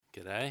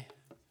G'day.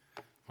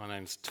 My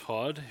name's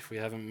Todd, if we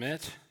haven't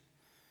met,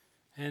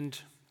 and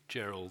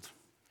Gerald,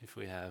 if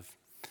we have.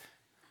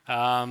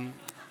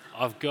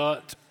 I've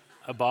got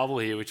a Bible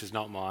here, which is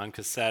not mine,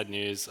 because sad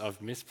news,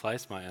 I've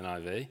misplaced my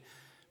NIV.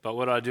 But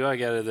what I do, I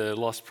go to the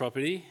lost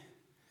property,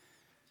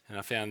 and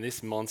I found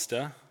this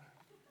monster,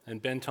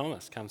 and Ben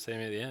Thomas, come see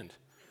me at the end.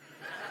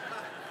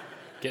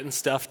 Getting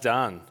stuff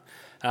done.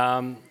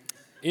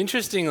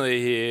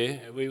 Interestingly here,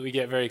 we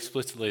get very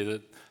explicitly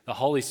that the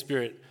Holy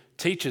Spirit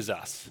teaches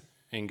us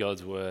in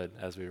God's Word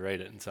as we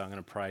read it. And so I'm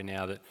going to pray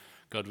now that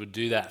God would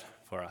do that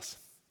for us.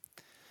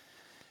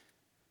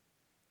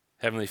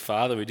 Heavenly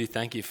Father, we do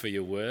thank you for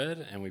your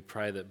Word, and we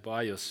pray that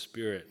by your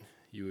Spirit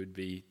you would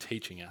be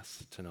teaching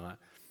us tonight,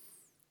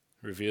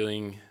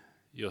 revealing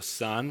your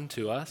Son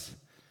to us,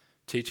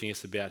 teaching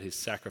us about his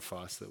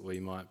sacrifice, that we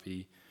might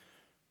be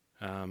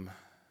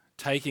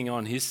taking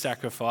on his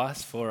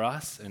sacrifice for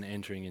us and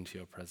entering into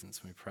your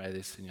presence. We pray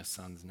this in your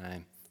Son's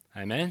name.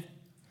 Amen?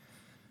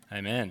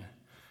 Amen.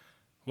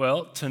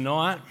 Well,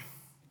 tonight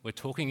we're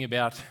talking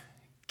about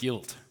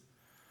guilt.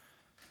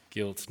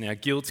 Guilt. Now,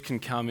 guilt can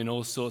come in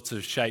all sorts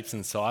of shapes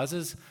and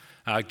sizes.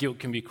 Guilt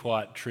can be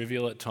quite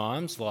trivial at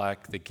times,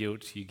 like the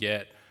guilt you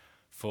get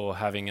for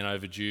having an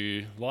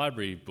overdue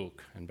library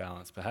book and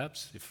balance,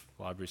 perhaps, if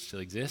libraries still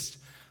exist.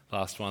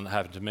 Last one that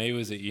happened to me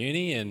was at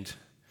uni, and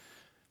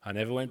I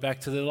never went back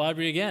to the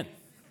library again.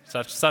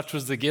 Such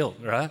was the guilt,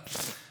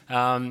 right?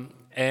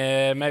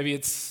 And maybe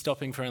it's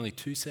stopping for only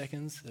 2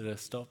 seconds at a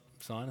stop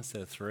sign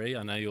instead of 3.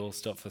 I know you all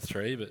stop for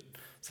 3, but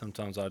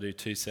sometimes I do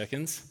 2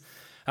 seconds.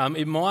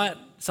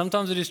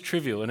 Sometimes it is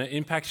trivial and it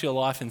impacts your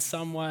life in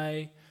some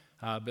way,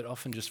 but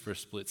often just for a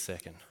split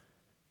second.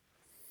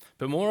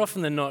 But more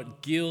often than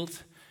not,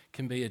 guilt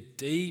can be a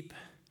deep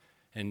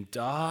and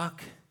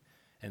dark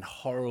and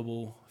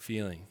horrible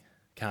feeling,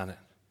 can't it?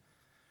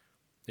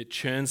 It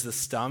churns the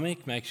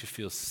stomach, makes you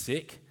feel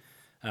sick.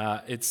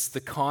 It's the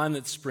kind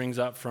that springs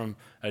up from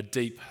a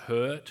deep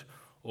hurt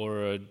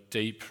or a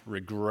deep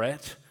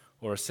regret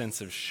or a sense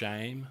of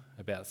shame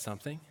about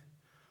something.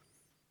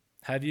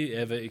 Have you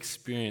ever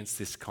experienced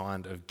this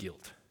kind of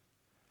guilt?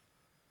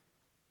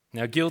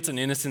 Now, guilt and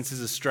innocence is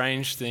a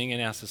strange thing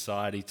in our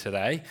society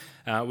today.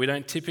 We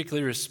don't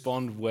typically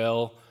respond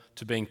well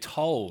to being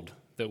told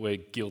that we're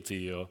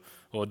guilty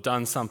or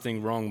done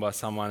something wrong by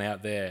someone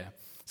out there.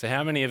 So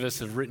how many of us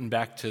have written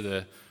back to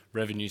the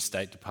Revenue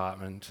State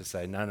Department to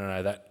say,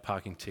 no, that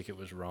parking ticket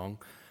was wrong?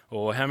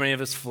 Or how many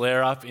of us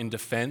flare up in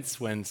defence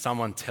when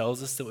someone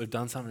tells us that we've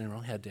done something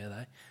wrong? How dare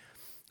they?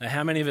 Now,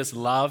 how many of us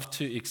love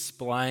to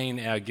explain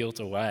our guilt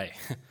away?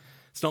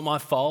 It's not my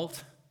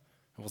fault.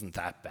 It wasn't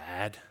that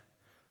bad.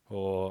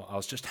 Or I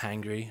was just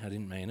hangry. I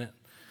didn't mean it.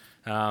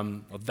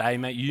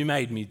 Or you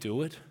made me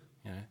do it.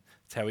 You know,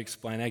 that's how we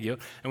explain our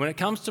guilt. And when it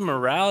comes to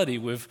morality,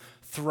 we've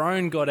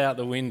thrown God out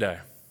the window.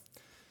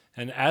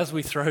 And as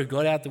we throw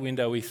God out the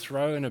window, we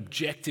throw an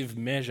objective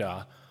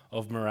measure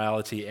of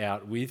morality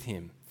out with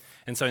him.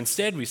 And so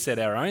instead we set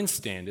our own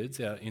standards,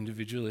 our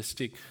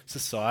individualistic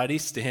society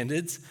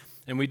standards,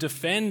 and we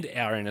defend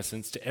our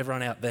innocence to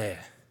everyone out there.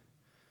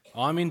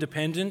 I'm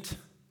independent.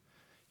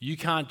 You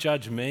can't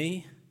judge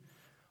me.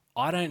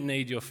 I don't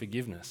need your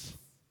forgiveness.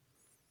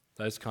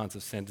 Those kinds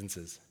of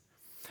sentences.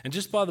 And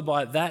just by the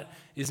by, that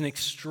is an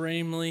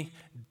extremely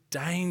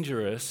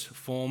dangerous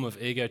form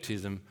of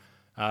egotism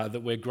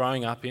that we're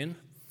growing up in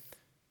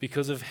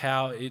because of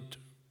how it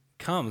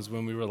comes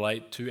when we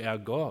relate to our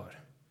God.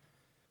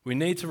 We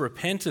need to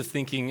repent of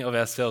thinking of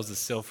ourselves as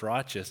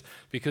self-righteous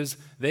because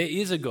there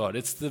is a God.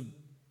 It's the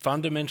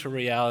fundamental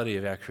reality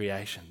of our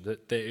creation,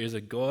 that there is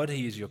a God,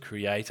 he is your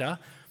creator,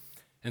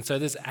 and so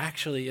there's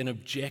actually an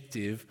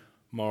objective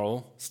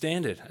moral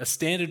standard, a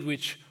standard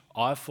which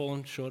I've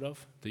fallen short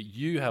of, that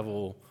you have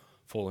all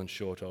fallen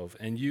short of,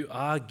 and you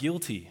are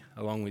guilty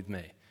along with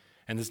me.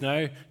 And there's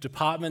no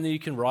department that you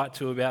can write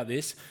to about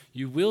this.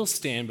 You will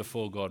stand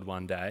before God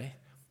one day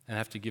and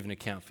have to give an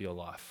account for your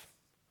life.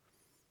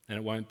 And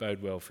it won't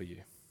bode well for you.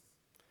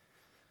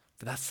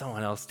 But that's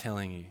someone else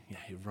telling you, yeah,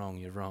 you're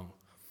wrong.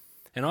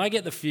 And I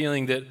get the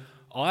feeling that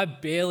I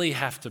barely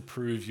have to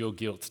prove your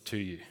guilt to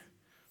you.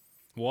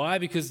 Why?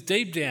 Because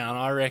deep down,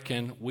 I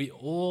reckon we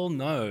all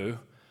know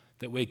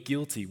that we're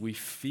guilty. We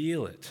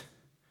feel it.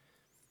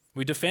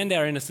 We defend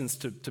our innocence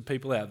to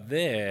people out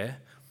there,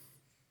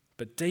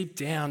 but deep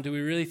down, do we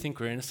really think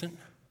we're innocent?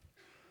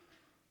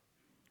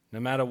 No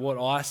matter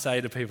what I say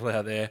to people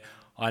out there,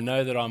 I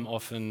know that I'm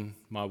often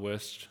my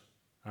worst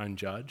own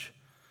judge.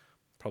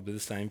 Probably the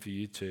same for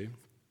you too.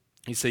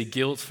 You see,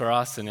 guilt for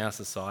us in our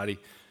society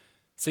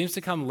seems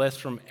to come less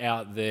from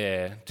out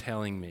there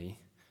telling me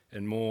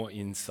and more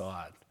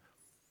inside.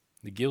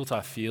 The guilt I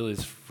feel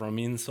is from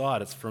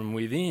inside. It's from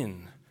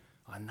within.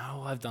 I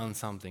know I've done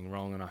something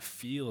wrong and I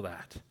feel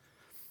that.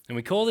 And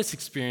we call this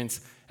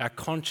experience our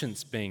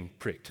conscience being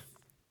pricked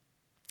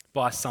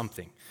by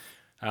something.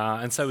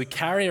 And so we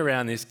carry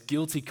around this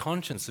guilty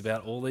conscience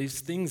about all these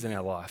things in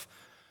our life.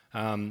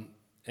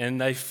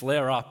 And they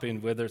flare up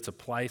in whether it's a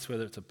place,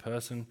 whether it's a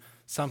person,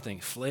 something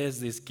flares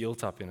this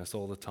guilt up in us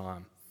all the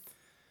time.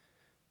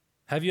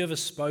 Have you ever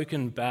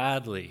spoken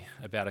badly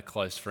about a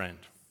close friend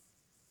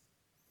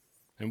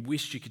and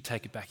wished you could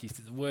take it back?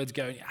 The words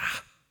go, I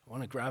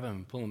want to grab them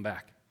and pull them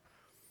back.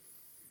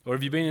 Or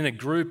have you been in a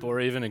group or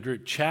even a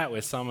group chat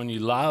where someone you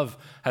love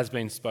has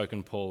been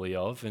spoken poorly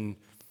of and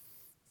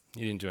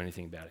you didn't do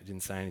anything about it,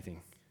 didn't say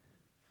anything?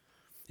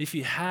 If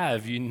you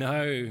have, you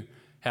know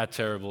how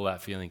terrible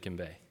that feeling can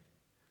be.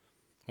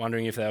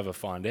 Wondering if they'll ever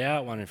find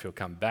out, wondering if he'll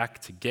come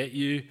back to get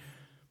you.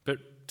 But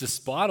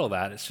despite all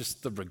that, it's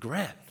just the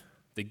regret,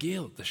 the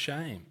guilt, the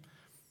shame.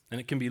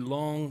 And it can be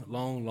long,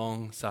 long,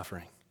 long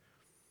suffering.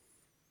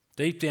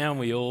 Deep down,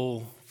 we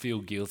all feel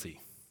guilty.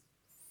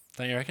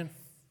 Don't you reckon?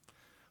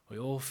 We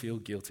all feel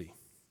guilty.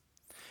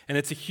 And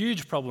it's a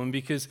huge problem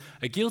because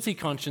a guilty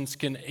conscience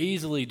can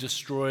easily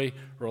destroy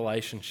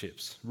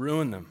relationships,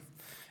 ruin them.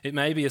 It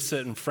may be a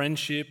certain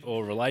friendship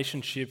or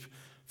relationship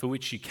for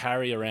which you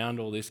carry around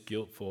all this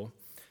guilt for.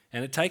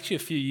 And it takes you a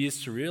few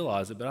years to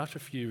realize it, but after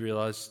a few you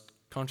realize,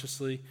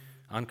 consciously,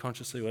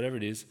 unconsciously, whatever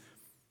it is,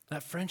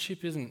 that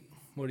friendship isn't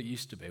what it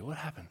used to be. What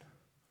happened?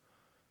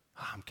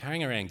 I'm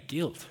carrying around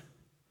guilt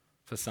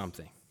for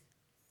something.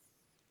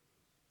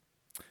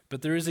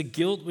 But there is a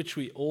guilt which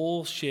we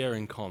all share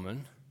in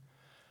common,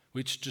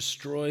 which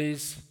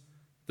destroys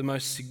the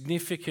most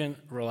significant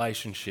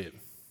relationship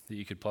that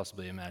you could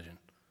possibly imagine.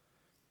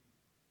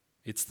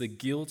 It's the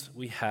guilt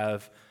we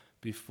have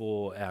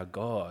before our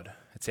God.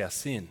 It's our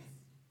sin.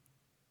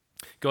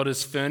 God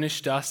has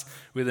furnished us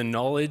with a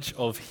knowledge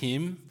of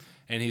Him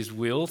and His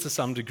will to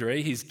some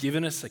degree. He's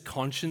given us a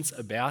conscience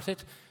about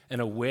it,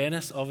 an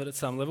awareness of it at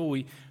some level.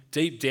 We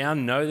deep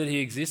down know that He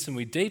exists, and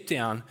we deep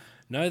down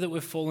know that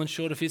we've fallen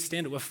short of His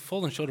standard. We've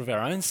fallen short of our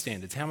own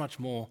standards. How much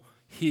more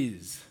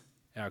His,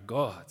 our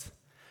God's?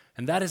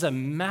 And that is a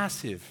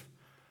massive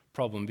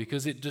problem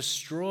because it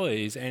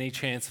destroys any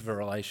chance of a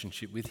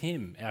relationship with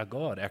Him, our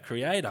God, our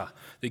Creator,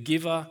 the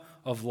giver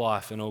of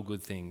life and all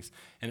good things.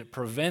 And it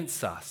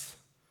prevents us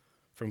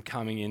from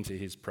coming into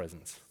His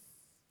presence.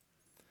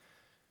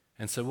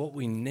 And so what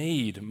we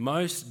need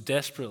most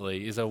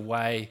desperately is a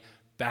way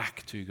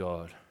back to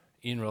God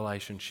in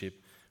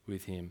relationship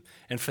with Him.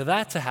 And for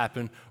that to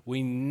happen,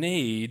 we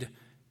need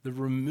the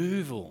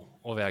removal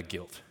of our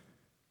guilt,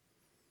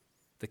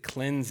 the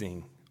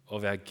cleansing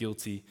of our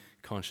guilty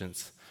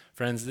conscience.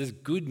 Friends, there's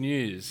good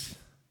news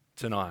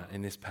tonight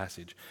in this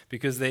passage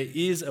because there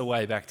is a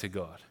way back to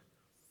God.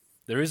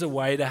 There is a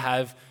way to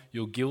have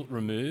your guilt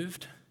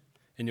removed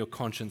and your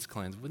conscience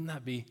cleansed. Wouldn't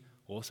that be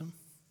awesome?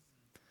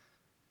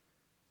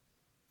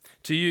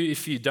 To you,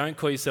 if you don't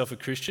call yourself a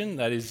Christian,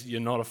 that is, you're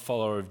not a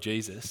follower of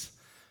Jesus,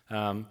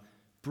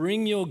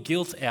 bring your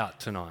guilt out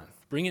tonight.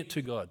 Bring it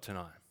to God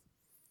tonight.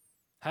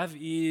 Have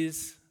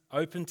ears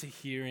open to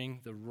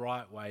hearing the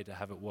right way to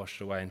have it washed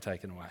away and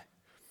taken away.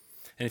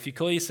 And if you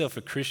call yourself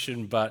a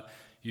Christian, but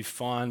you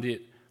find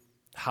it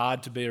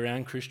hard to be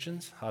around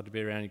Christians, hard to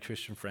be around your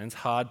Christian friends,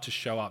 hard to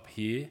show up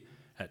here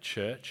at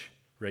church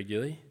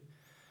regularly,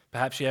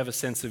 perhaps you have a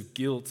sense of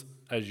guilt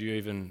as you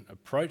even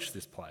approach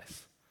this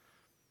place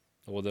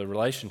or the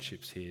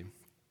relationships here.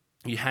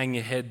 You hang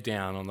your head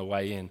down on the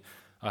way in.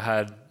 I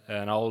had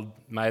an old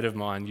mate of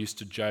mine used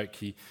to joke,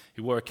 he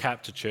wore a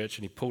cap to church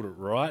and he pulled it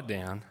right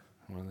down,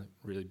 one of the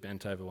really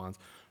bent over ones,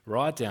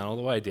 right down, all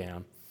the way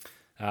down.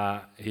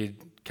 He'd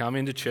come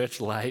into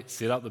church late,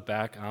 sit up the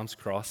back, arms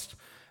crossed.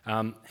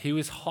 He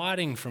was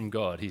hiding from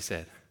God, he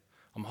said.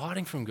 I'm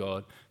hiding from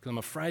God because I'm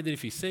afraid that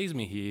if He sees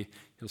me here,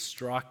 He'll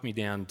strike me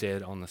down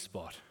dead on the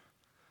spot.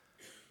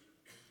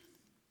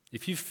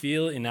 If you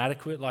feel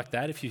inadequate like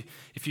that, if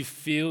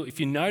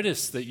you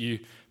notice that you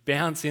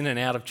bounce in and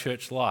out of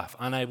church life,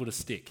 unable to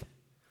stick,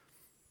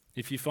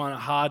 if you find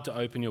it hard to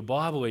open your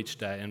Bible each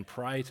day and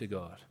pray to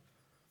God,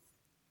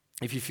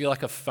 if you feel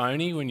like a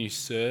phony when you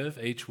serve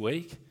each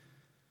week,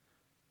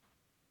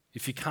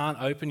 if you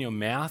can't open your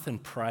mouth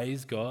and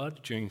praise God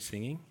during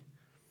singing,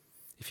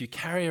 if you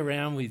carry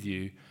around with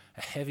you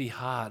a heavy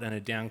heart and a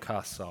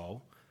downcast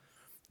soul,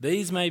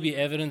 these may be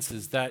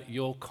evidences that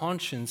your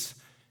conscience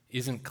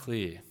isn't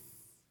clear,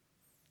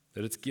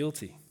 that it's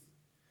guilty.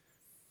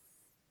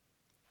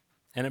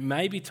 And it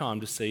may be time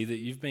to see that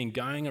you've been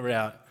going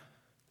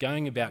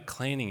about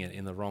cleaning it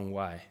in the wrong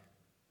way.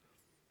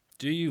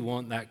 Do you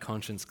want that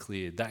conscience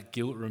cleared, that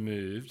guilt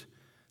removed,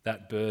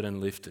 that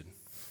burden lifted?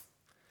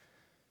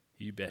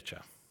 You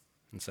betcha.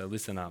 And so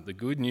listen up. The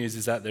good news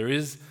is that there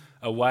is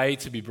a way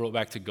to be brought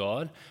back to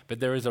God,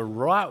 but there is a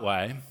right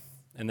way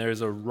and there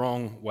is a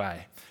wrong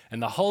way.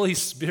 And the Holy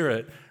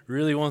Spirit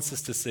really wants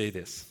us to see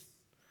this,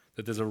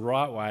 that there's a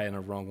right way and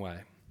a wrong way.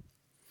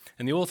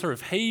 And the author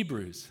of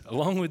Hebrews,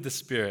 along with the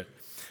Spirit,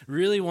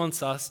 really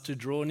wants us to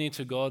draw near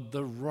to God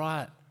the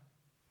right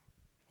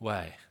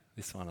way.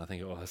 This one, I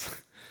think it was.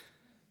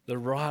 The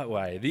right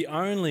way, the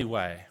only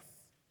way,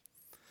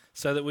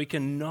 so that we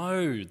can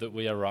know that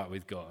we are right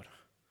with God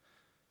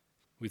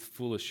with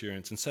full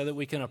assurance, and so that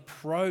we can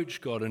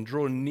approach God and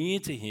draw near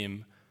to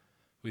Him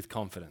with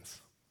confidence.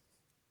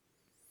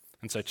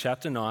 And so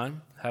chapter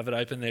 9, have it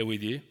open there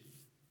with you,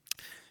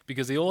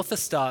 because the author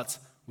starts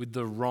with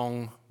the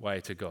wrong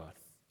way to God.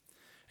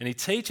 And he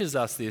teaches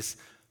us this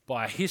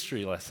by a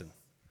history lesson.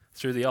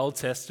 through the Old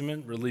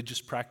Testament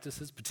religious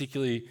practices,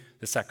 particularly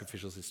the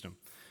sacrificial system.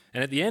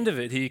 And at the end of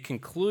it, he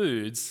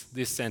concludes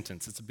this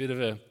sentence. It's a bit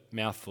of a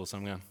mouthful, so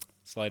I'm going to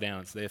slow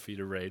down. It's there for you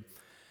to read.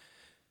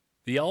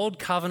 The old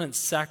covenant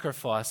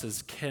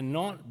sacrifices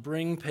cannot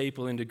bring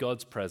people into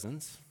God's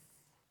presence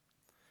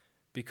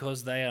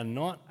because they are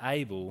not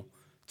able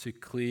to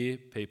clear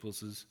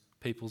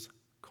people's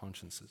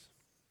consciences.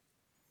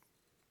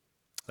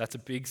 That's a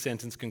big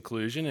sentence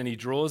conclusion, and he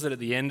draws it at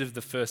the end of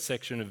the first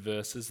section of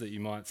verses that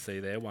you might see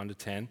there, 1 to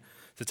 10.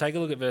 So take a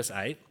look at verse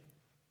 8.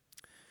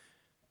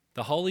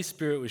 The Holy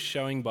Spirit was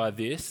showing by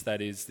this,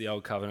 that is the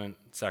old covenant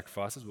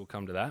sacrifices, we'll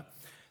come to that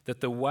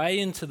the way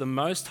into the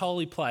most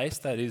holy place,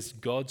 that is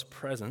God's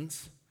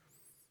presence,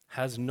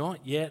 has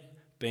not yet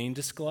been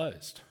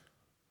disclosed.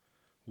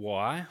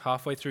 Why?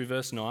 Halfway through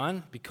verse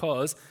 9,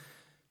 because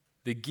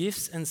the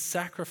gifts and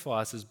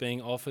sacrifices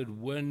being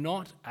offered were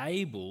not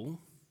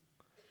able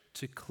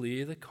to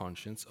clear the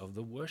conscience of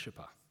the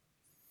worshipper.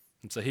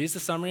 And so here's the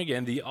summary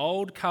again. The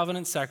old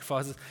covenant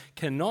sacrifices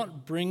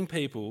cannot bring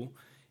people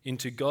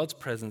into God's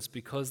presence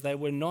because they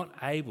were not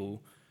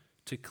able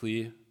to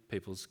clear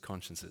people's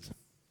consciences.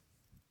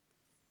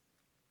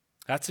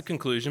 That's a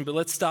conclusion, but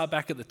let's start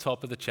back at the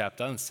top of the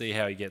chapter and see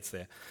how he gets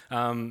there.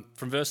 From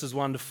verses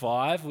 1 to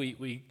 5,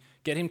 we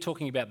get him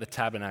talking about the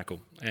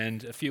tabernacle.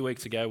 And a few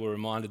weeks ago, we're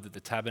reminded that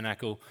the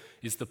tabernacle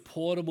is the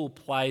portable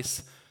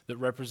place that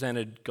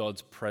represented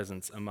God's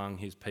presence among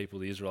his people,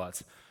 the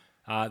Israelites.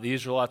 The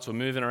Israelites were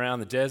moving around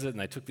the desert and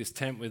they took this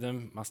tent with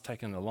them. Must have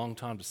taken a long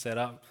time to set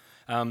up.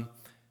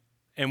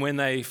 And when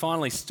they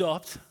finally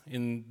stopped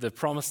in the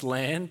promised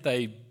land,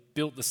 they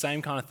built the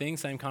same kind of thing,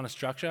 same kind of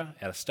structure,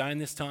 out of stone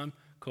this time,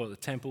 called it the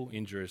temple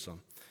in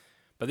Jerusalem.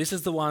 But this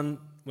is the one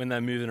when they're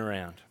moving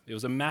around. It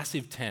was a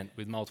massive tent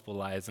with multiple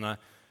layers, and I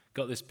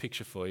got this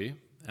picture for you.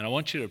 And I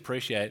want you to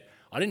appreciate,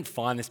 I didn't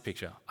find this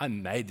picture. I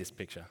made this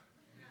picture.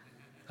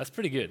 That's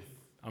pretty good.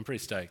 I'm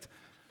pretty stoked.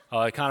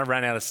 I kind of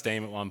ran out of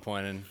steam at one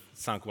point and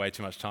sunk way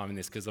too much time in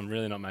this because I'm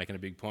really not making a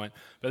big point.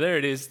 But there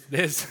it is.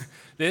 There's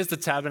the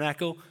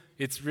tabernacle.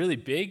 It's really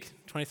big,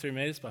 23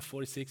 metres by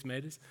 46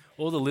 metres.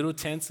 All the little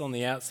tents on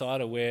the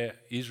outside are where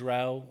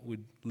Israel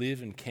would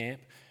live and camp.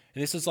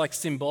 And this is like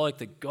symbolic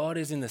that God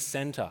is in the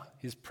centre.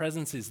 His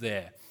presence is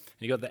there. And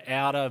you've got the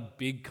outer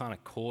big kind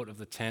of court of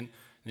the tent. And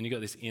then you've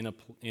got this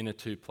inner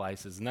two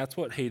places. And that's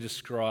what he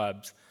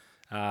describes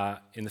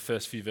in the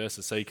first few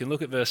verses. So you can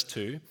look at verse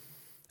 2.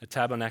 The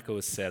tabernacle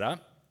was set up.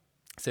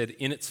 It said,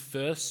 in its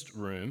first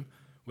room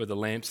were the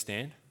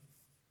lampstand.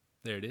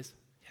 There it is.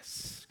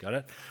 Yes, got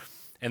it.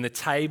 And the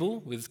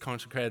table with its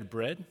consecrated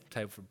bread.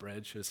 Table for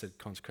bread, should have said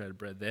consecrated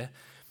bread there.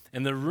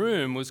 And the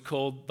room was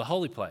called the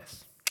holy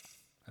place.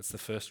 That's the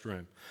first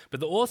room. But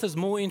the author's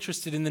more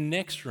interested in the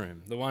next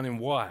room, the one in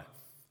white.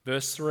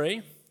 Verse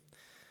 3,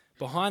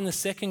 behind the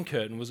second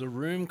curtain was a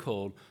room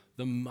called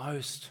the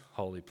most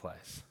holy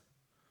place.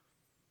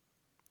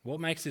 What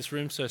makes this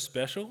room so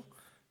special?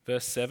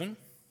 Verse 7,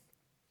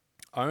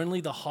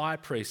 only the high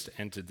priest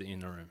entered the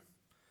inner room,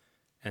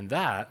 and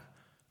that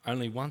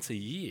only once a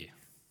year.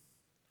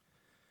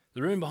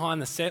 The room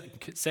behind the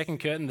second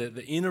curtain,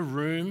 the inner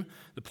room,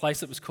 the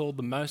place that was called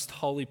the most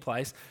holy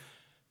place,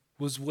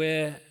 was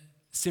where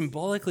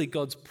symbolically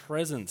God's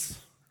presence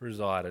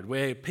resided,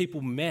 where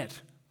people met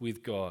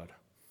with God.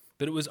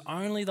 But it was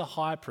only the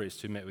high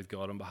priest who met with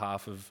God on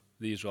behalf of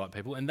the Israelite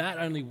people, and that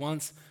only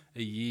once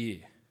a year.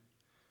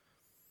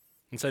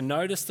 And so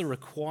notice the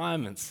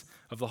requirements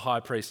of the high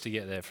priest to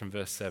get there from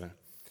verse 7. It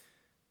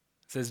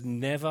says,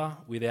 never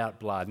without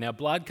blood. Now,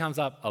 blood comes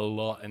up a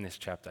lot in this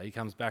chapter. He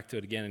comes back to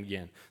it again and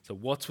again. So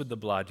what's with the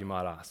blood, you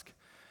might ask?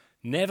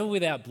 Never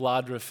without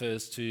blood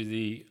refers to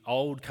the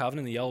Old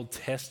Covenant, the Old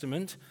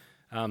Testament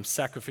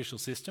sacrificial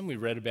system. We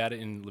read about it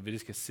in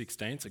Leviticus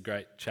 16. It's a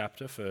great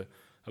chapter for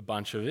a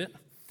bunch of it.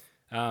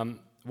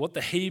 What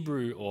the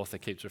Hebrew author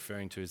keeps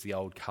referring to is the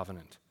Old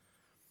Covenant.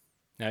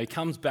 Now, he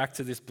comes back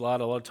to this blood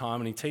a lot of time,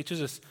 and he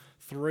teaches us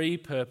three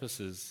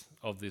purposes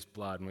of this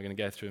blood, and we're going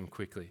to go through them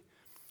quickly.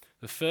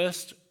 The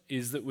first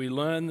is that we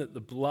learn that the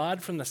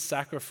blood from the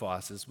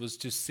sacrifices was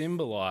to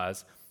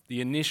symbolize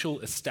the initial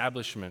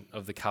establishment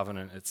of the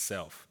covenant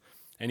itself.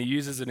 And he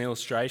uses an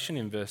illustration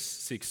in verse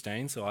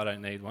 16, so I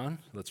don't need one.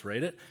 Let's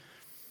read it.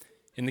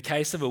 In the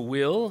case of a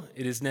will,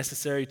 it is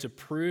necessary to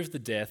prove the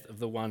death of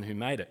the one who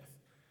made it,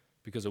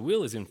 because a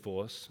will is in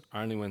force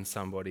only when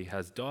somebody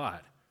has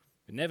died.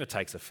 It never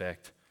takes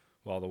effect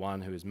while the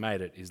one who has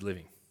made it is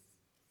living.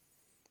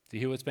 Do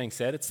you hear what's being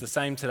said? It's the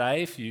same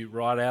today. If you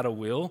write out a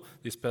will,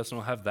 this person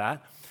will have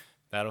that,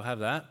 that'll have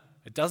that.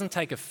 It doesn't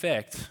take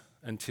effect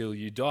until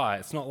you die.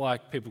 It's not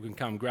like people can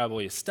come grab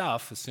all your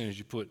stuff as soon as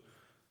you put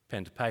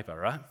pen to paper,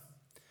 right?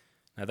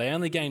 Now, they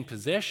only gain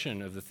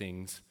possession of the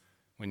things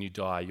when you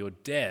die. Your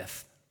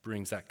death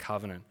brings that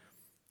covenant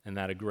and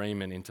that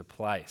agreement into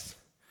place.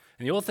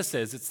 And the author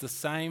says it's the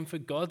same for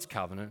God's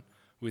covenant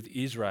with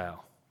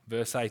Israel.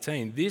 Verse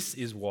 18, this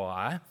is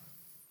why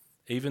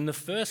even the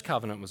first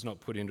covenant was not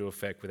put into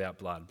effect without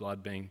blood,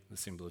 blood being the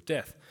symbol of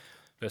death.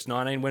 Verse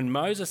 19, when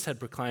Moses had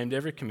proclaimed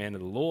every command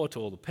of the law to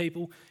all the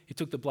people, he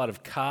took the blood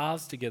of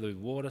calves together with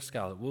water,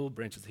 scarlet wool,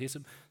 branches of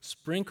hyssop,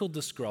 sprinkled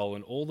the scroll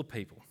and all the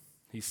people.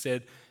 He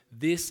said,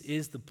 "This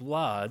is the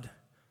blood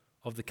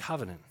of the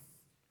covenant,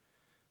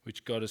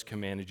 which God has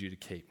commanded you to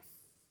keep."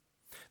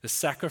 The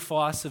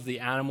sacrifice of the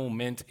animal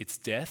meant its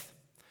death.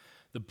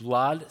 The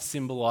blood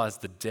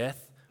symbolized the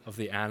death of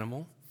the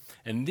animal.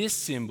 And this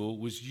symbol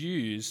was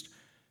used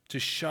to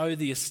show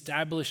the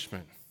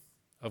establishment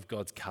of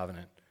God's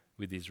covenant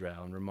with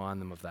Israel and remind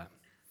them of that.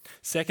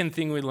 Second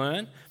thing we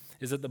learn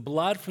is that the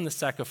blood from the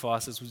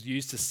sacrifices was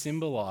used to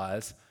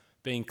symbolize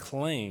being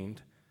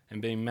cleaned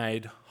and being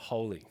made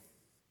holy.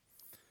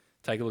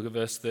 Take a look at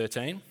verse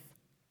 13.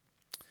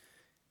 It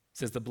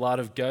says, the blood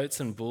of goats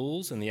and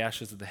bulls and the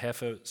ashes of the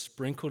heifer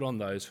sprinkled on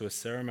those who are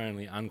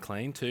ceremonially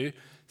unclean to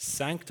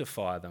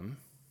sanctify them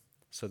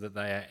so that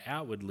they are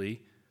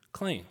outwardly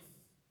clean.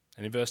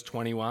 And in verse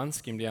 21,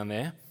 skim down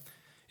there,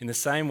 in the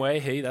same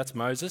way he, that's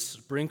Moses,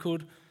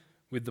 sprinkled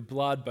with the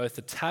blood both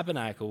the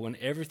tabernacle and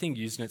everything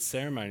used in its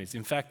ceremonies.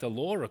 In fact, the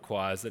law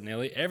requires that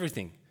nearly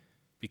everything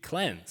be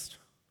cleansed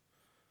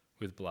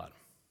with blood.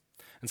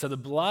 And so the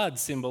blood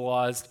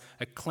symbolized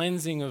a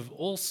cleansing of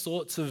all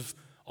sorts of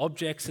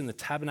objects in the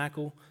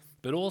tabernacle,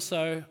 but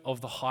also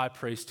of the high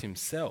priest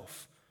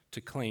himself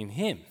to clean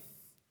him.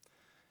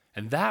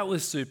 And that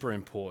was super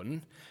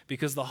important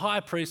because the high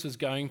priest was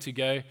going to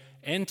go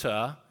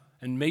enter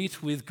and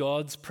meet with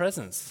God's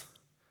presence,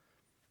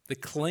 the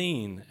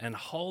clean and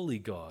holy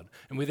God.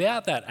 And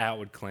without that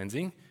outward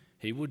cleansing,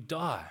 he would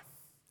die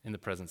in the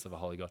presence of a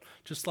holy God.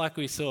 Just like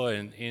we saw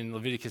in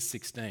Leviticus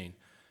 16,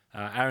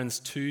 Aaron's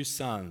two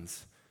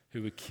sons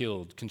who were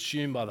killed,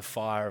 consumed by the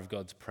fire of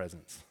God's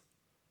presence.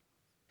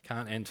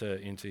 Can't enter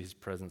into his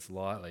presence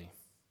lightly.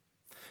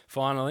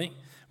 Finally,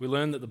 we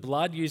learn that the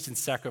blood used in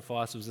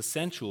sacrifice was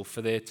essential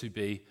for there to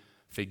be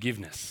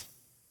forgiveness.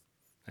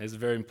 There's a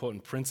very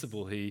important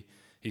principle he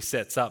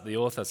sets up, the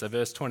author. So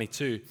verse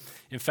 22,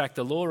 in fact,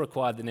 the law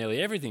required that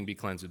nearly everything be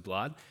cleansed with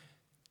blood,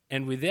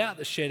 and without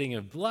the shedding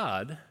of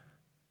blood,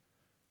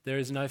 there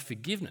is no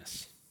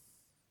forgiveness.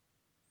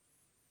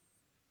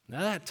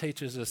 Now that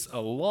teaches us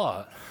a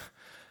lot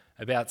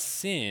about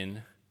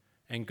sin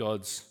and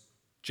God's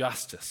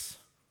justice.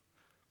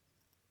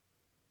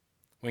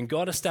 When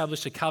God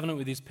established a covenant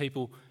with his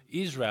people,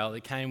 Israel,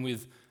 it came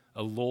with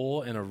a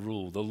law and a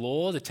rule. The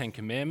law, the Ten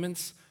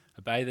Commandments,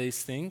 obey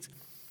these things.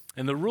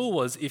 And the rule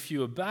was if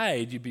you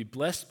obeyed, you'd be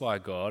blessed by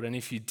God, and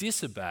if you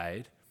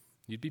disobeyed,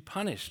 you'd be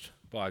punished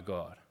by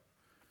God.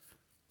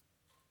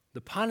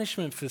 The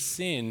punishment for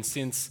sin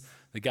since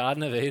the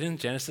Garden of Eden,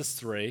 Genesis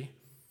 3,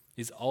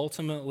 is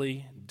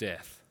ultimately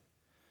death.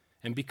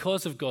 And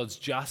because of God's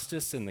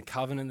justice and the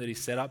covenant that he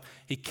set up,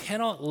 he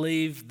cannot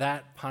leave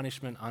that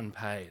punishment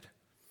unpaid.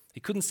 He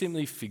couldn't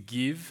simply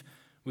forgive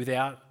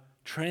without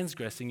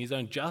transgressing his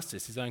own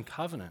justice, his own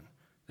covenant.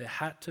 There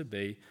had to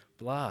be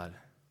blood.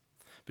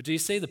 But do you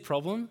see the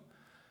problem?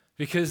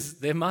 Because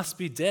there must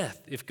be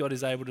death if God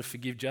is able to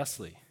forgive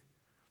justly.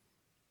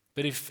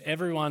 But if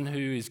everyone who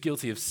is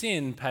guilty of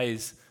sin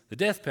pays the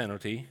death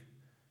penalty,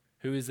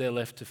 who is there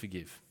left to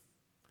forgive?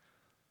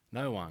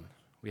 No one.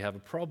 We have a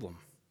problem.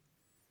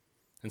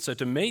 And so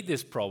to meet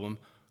this problem,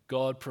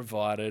 God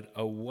provided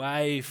a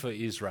way for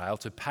Israel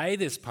to pay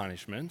this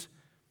punishment,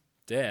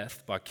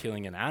 death, by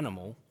killing an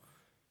animal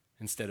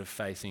instead of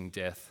facing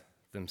death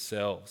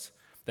themselves.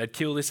 They'd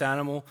kill this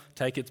animal,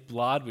 take its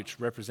blood, which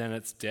represented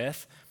its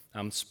death,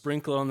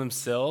 sprinkle it on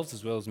themselves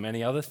as well as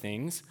many other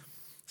things,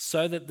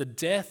 so that the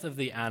death of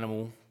the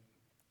animal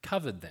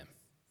covered them,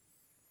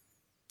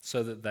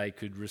 so that they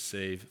could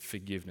receive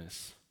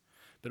forgiveness.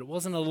 But it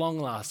wasn't a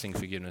long-lasting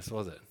forgiveness,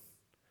 was it?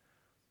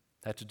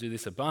 They had to do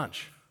this a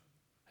bunch,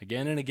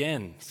 again and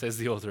again, says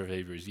the author of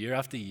Hebrews, year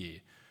after year,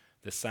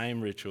 the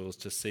same rituals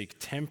to seek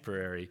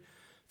temporary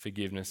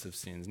forgiveness of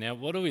sins. Now,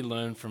 what do we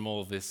learn from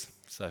all of this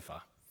so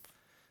far?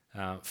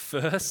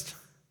 First,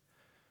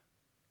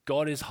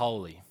 God is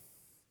holy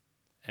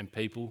and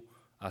people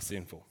are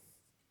sinful.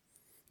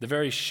 The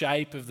very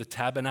shape of the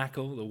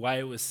tabernacle, the way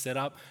it was set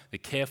up, the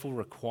careful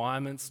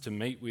requirements to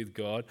meet with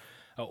God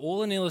are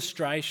all an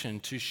illustration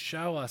to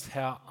show us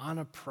how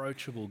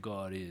unapproachable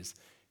God is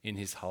in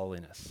his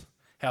holiness,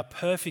 how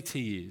perfect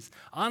he is.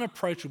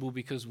 Unapproachable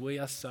because we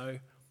are so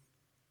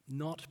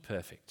not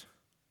perfect.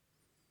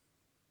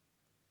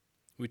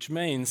 Which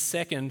means,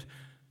 second,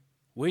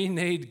 we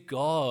need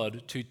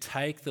God to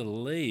take the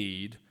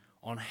lead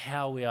on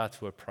how we are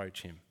to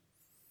approach him.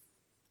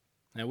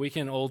 Now, we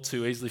can all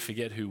too easily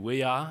forget who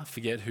we are,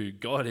 forget who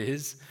God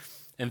is,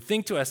 and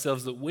think to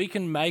ourselves that we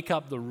can make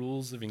up the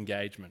rules of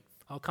engagement.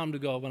 I'll come to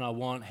God when I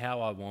want,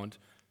 how I want,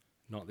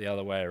 not the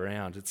other way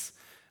around.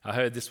 I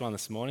heard this one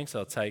this morning, so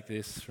I'll take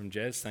this from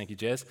Jez. Thank you,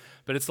 Jez.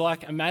 But it's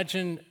like,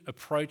 imagine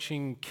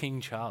approaching King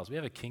Charles. We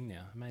have a king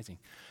now. Amazing.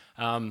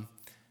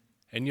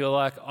 And you're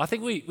like, I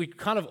think we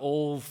kind of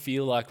all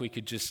feel like we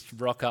could just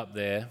rock up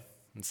there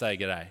and say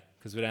g'day,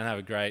 because we don't have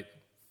a great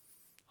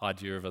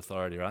idea of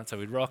authority, right? So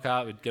we'd rock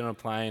up, we'd get on a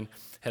plane,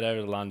 head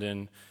over to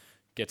London,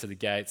 get to the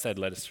gates. They'd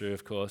let us through,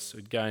 of course.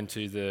 We'd go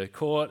into the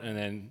court and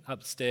then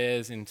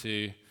upstairs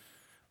into,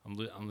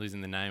 I'm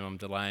losing the name, I'm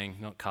delaying,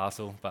 not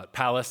castle, but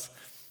palace.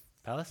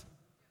 Palace?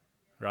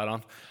 Right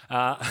on.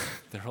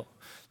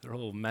 They're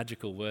all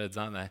magical words,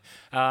 aren't they?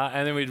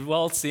 And then we'd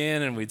waltz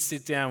in and we'd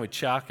sit down, we'd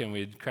chuck, and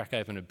we'd crack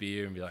open a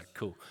beer and be like,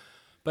 cool.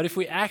 But if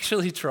we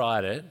actually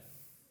tried it,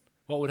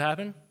 what would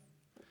happen?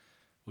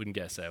 Wouldn't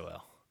go so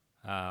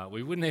well.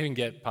 We wouldn't even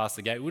get past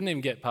the gate. We wouldn't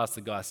even get past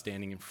the guy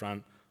standing in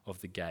front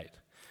of the gate.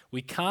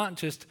 We can't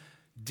just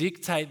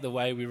dictate the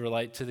way we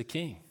relate to the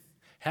king.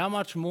 How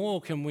much more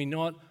can we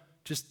not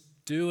just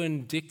do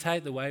and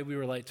dictate the way we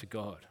relate to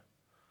God?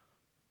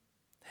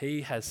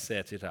 He has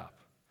set it up.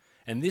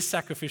 And this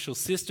sacrificial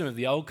system of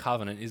the Old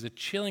Covenant is a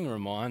chilling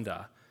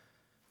reminder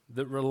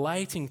that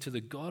relating to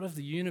the God of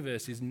the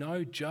universe is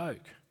no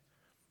joke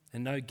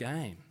and no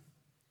game.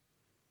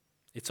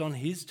 It's on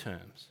his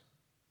terms.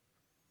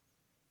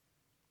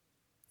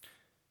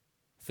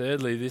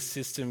 Thirdly, this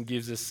system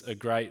gives us a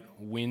great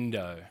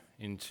window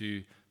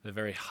into the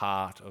very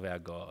heart of our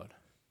God.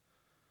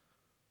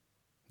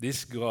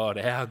 This God,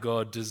 our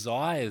God,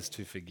 desires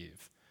to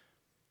forgive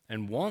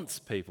and wants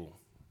people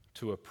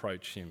to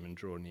approach him and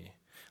draw near.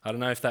 I don't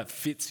know if that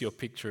fits your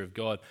picture of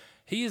God.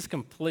 He is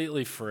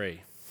completely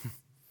free.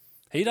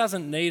 He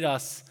doesn't need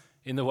us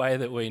in the way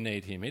that we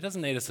need him. He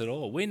doesn't need us at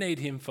all. We need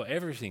him for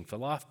everything, for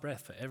life,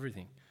 breath, for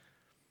everything.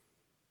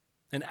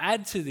 And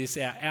add to this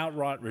our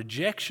outright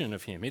rejection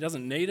of him. He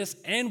doesn't need us,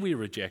 and we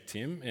reject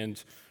him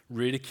and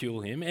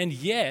ridicule him. And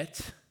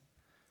yet,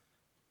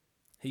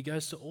 he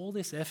goes to all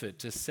this effort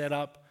to set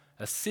up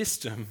a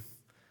system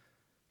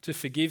to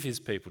forgive his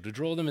people, to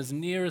draw them as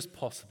near as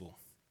possible,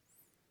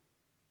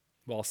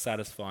 while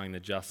satisfying the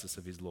justice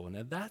of his law.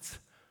 Now that's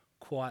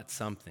quite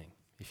something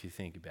if you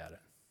think about it.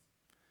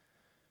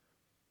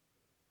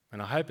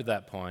 And I hope at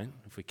that point,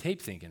 if we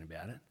keep thinking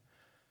about it,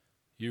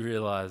 you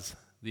realise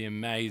the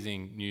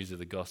amazing news of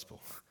the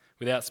gospel.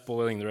 Without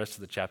spoiling the rest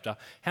of the chapter,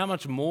 how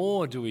much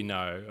more do we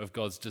know of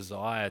God's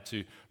desire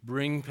to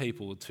bring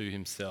people to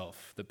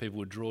himself, that people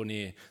would draw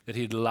near, that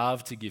he'd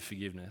love to give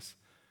forgiveness,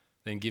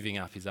 than giving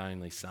up his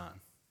only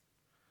son?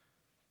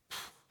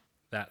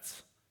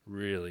 That's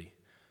really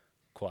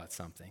quite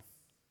something.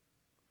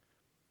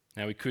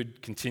 Now, we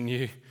could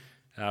continue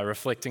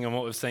reflecting on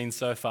what we've seen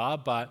so far,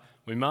 but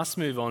we must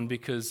move on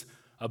because,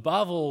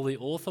 above all, the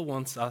author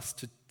wants us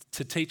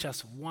to teach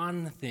us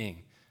one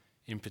thing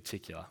in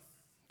particular.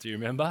 Do you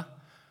remember?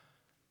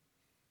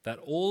 That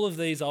all of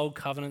these old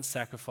covenant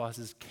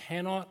sacrifices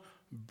cannot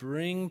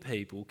bring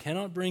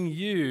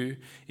you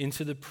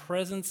into the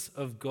presence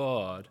of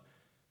God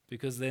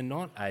because they're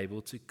not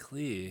able to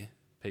clear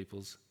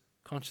people's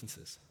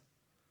consciences.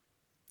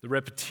 The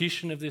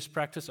repetition of this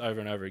practice over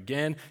and over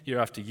again, year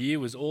after year,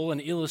 was all an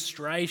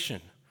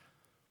illustration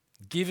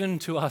given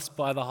to us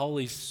by the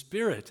Holy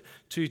Spirit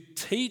to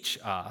teach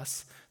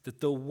us that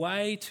the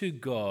way to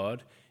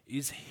God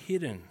is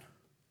hidden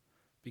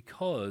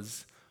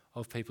because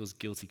of people's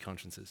guilty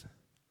consciences.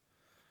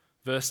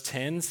 Verse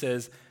 10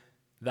 says,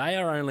 they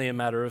are only a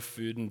matter of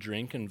food and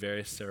drink and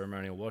various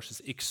ceremonial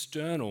washes,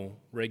 external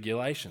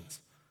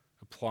regulations,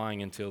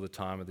 applying until the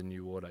time of the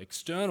new order.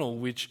 External,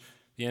 which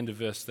the end of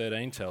verse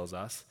 13 tells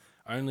us,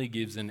 only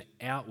gives an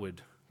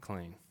outward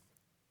clean.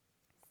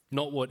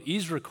 Not what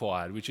is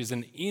required, which is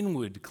an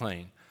inward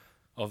clean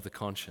of the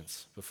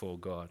conscience before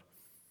God.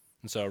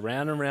 And so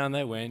around and round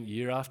they went,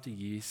 year after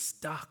year,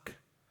 stuck.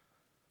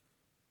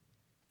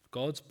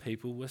 God's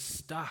people were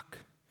stuck,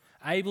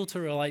 able to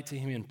relate to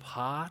him in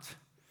part,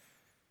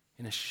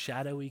 in a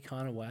shadowy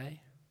kind of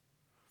way,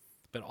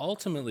 but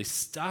ultimately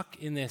stuck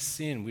in their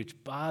sin,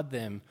 which barred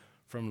them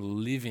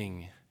from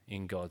living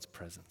in God's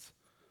presence.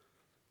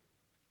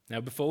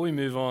 Now, before we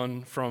move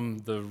on from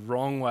the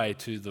wrong way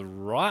to the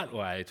right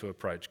way to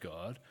approach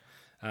God,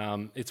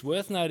 it's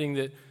worth noting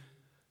that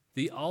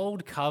the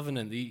Old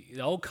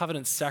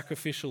Covenant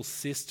sacrificial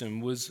system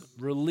was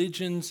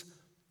religion's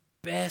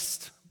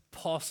best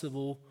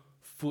possible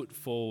foot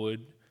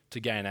forward to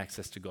gain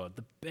access to God,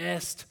 the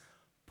best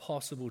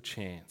possible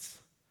chance.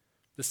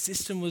 The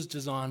system was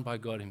designed by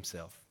God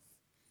himself.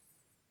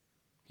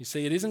 You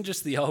see, it isn't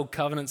just the old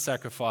covenant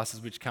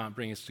sacrifices which can't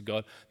bring us to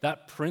God.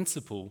 That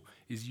principle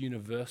is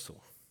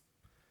universal.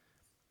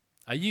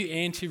 Are you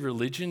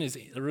anti-religion? Is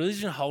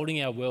religion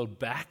holding our world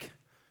back?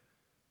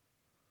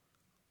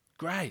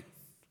 Great.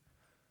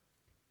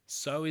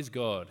 So is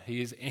God.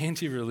 He is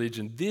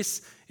anti-religion.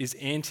 This is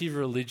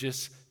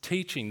anti-religious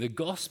teaching. The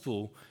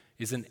gospel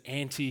is an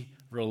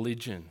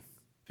anti-religion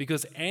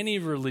because any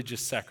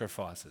religious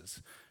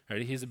sacrifices,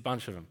 ready? Here's a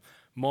bunch of them.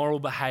 Moral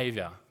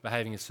behavior,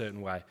 behaving a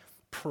certain way.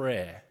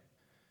 Prayer,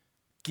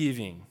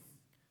 giving,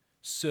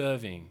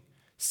 serving,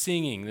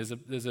 singing.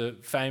 There's a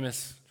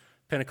famous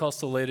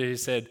Pentecostal leader who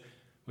said,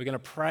 we're going to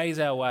praise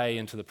our way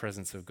into the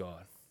presence of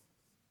God.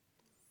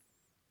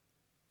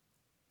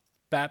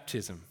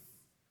 Baptism,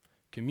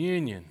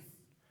 communion,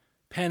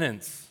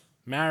 penance,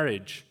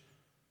 marriage,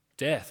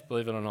 death,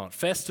 believe it or not,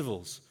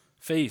 festivals,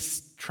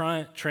 feasts,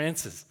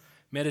 trances,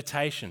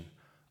 meditation,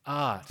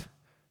 art,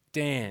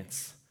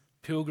 dance,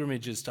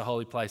 pilgrimages to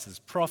holy places,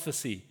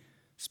 prophecy,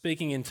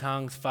 speaking in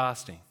tongues,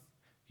 fasting.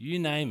 You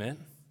name it,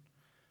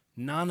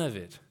 none of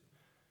it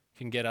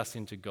can get us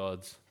into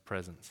God's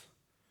presence,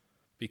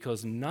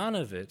 because none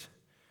of it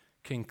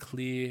can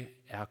clear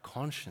our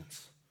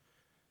conscience,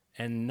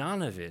 and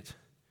none of it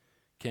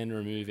can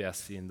remove our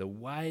sin. The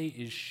way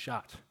is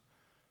shut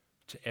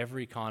to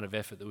every kind of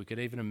effort that we could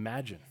even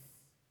imagine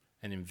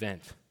and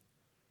invent.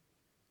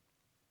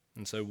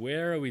 And so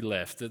where are we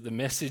left? The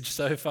message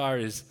so far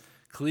is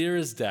clear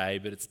as day,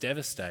 but it's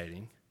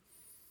devastating.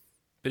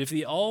 But if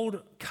the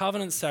old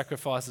covenant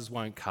sacrifices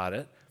won't cut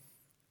it,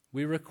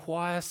 we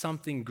require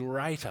something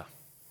greater.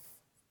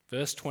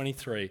 Verse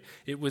 23,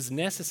 it was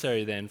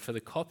necessary then for the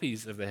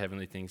copies of the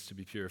heavenly things to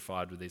be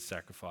purified with these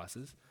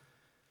sacrifices,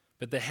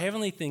 but the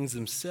heavenly things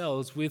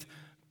themselves with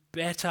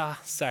better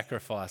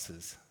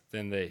sacrifices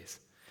than these.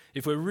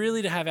 If we're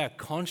really to have our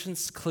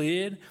conscience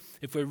cleared,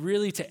 if we're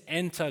really to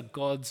enter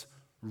God's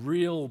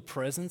real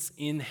presence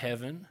in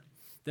heaven,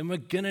 then we're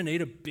going to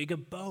need a bigger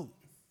boat.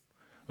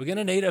 We're going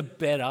to need a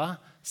better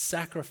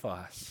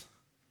sacrifice.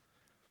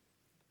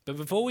 But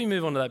before we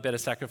move on to that better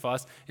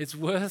sacrifice, it's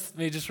worth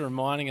me just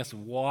reminding us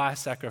why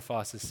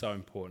sacrifice is so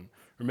important.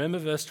 Remember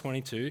verse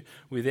 22,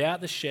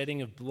 without the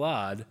shedding of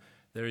blood,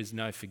 there is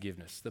no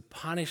forgiveness. The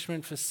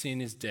punishment for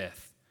sin is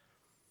death.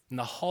 And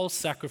the whole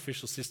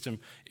sacrificial system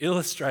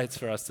illustrates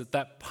for us that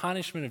that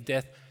punishment of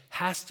death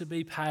has to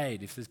be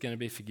paid if there's going to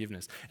be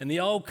forgiveness. And the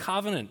old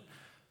covenant,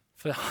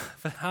 for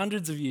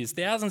hundreds of years,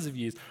 thousands of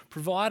years,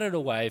 provided a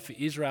way for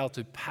Israel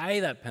to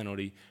pay that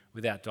penalty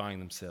without dying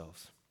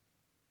themselves.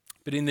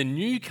 But in the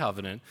new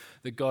covenant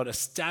that God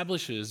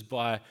establishes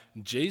by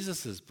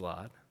Jesus'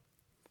 blood,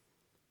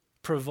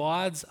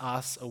 provides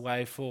us a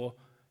way for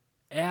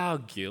our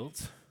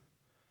guilt,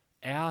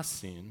 our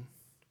sin,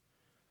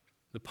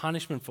 the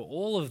punishment for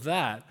all of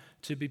that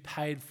to be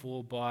paid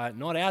for by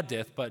not our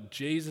death, but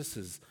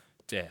Jesus'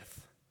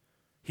 death.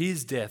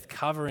 His death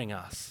covering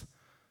us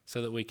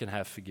so that we can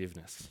have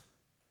forgiveness.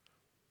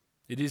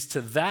 It is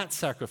to that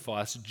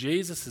sacrifice,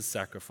 Jesus'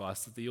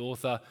 sacrifice, that the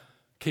author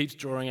keeps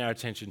drawing our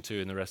attention to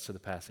in the rest of the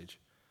passage.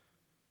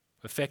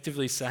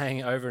 Effectively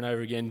saying over and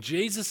over again,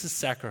 Jesus'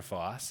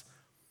 sacrifice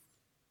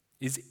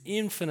is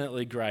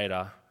infinitely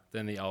greater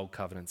than the old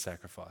covenant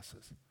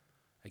sacrifices.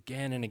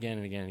 Again and again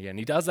and again and again.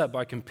 He does that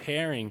by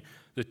comparing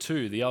the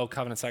two, the old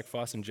covenant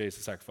sacrifice and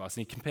Jesus' sacrifice.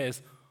 And he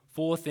compares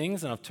 4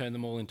 things, and I've turned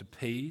them all into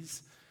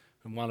P's,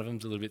 and one of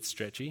them's a little bit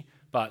stretchy,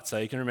 but so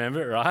you can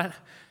remember it, right?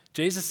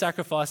 Jesus'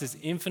 sacrifice is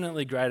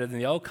infinitely greater than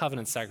the old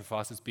covenant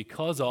sacrifices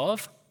because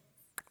of,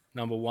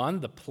 number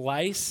 1, the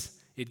place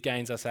it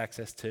gains us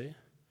access to.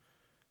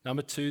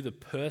 Number 2, the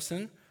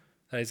person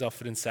that is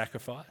offered in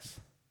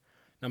sacrifice.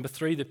 Number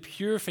 3, the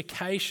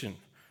purification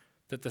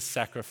that the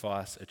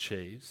sacrifice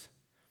achieves.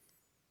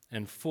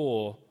 And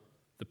 4,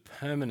 the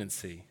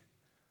permanency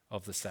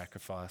of the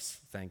sacrifice.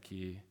 Thank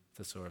you,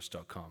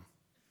 thesaurus.com.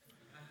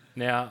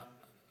 Now,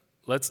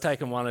 let's take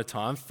them one at a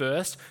time.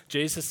 First,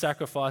 Jesus'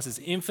 sacrifice is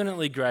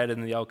infinitely greater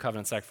than the old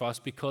covenant sacrifice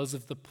because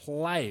of the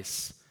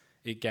place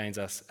it gains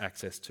us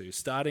access to.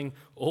 Starting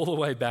all the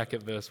way back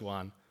at verse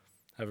 1.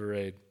 Have a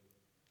read.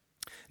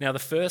 Now, the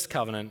first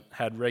covenant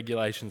had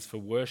regulations for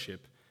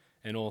worship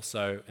and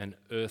also an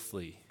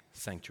earthly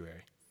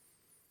sanctuary.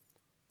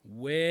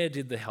 Where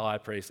did the high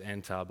priest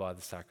enter by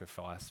the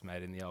sacrifice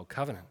made in the old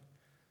covenant?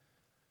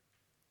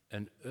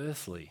 An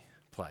earthly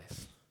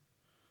place.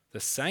 The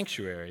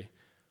sanctuary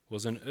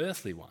was an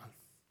earthly one.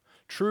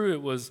 True,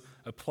 it was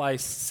a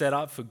place set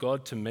up for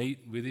God to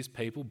meet with his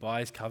people by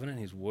his covenant,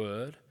 his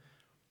word,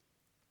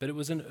 but it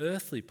was an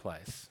earthly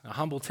place, a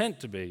humble tent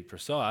to be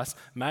precise,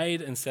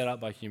 made and set up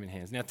by human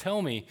hands. Now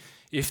tell me,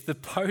 if the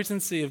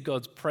potency of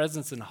God's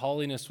presence and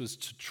holiness was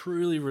to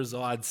truly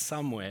reside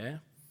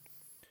somewhere,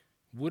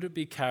 would it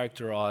be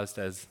characterized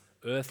as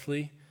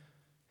earthly,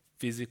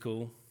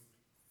 physical,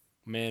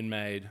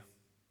 man-made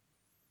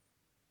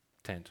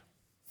tent?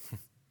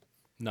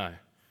 No.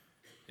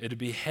 It'd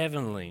be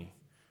heavenly,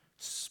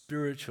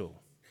 spiritual,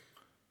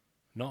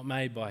 not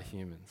made by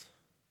humans.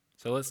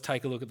 So let's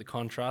take a look at the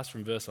contrast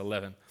from verse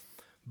 11.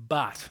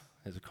 But,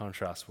 there's a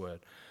contrast word.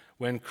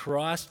 When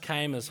Christ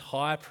came as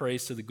high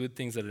priest of the good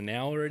things that are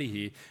now already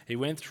here, he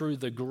went through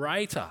the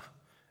greater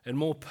and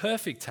more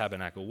perfect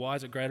tabernacle. Why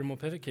is it greater and more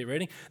perfect? Keep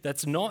reading.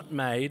 That's not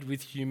made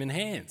with human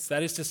hands.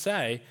 That is to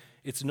say,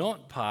 it's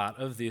not part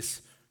of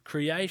this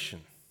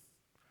creation.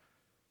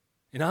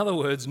 In other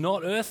words,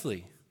 not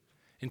earthly,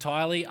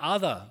 entirely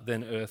other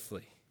than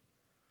earthly.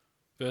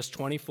 Verse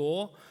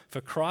 24,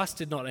 for Christ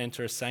did not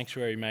enter a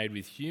sanctuary made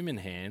with human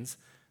hands.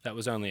 That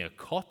was only a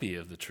copy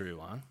of the true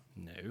one.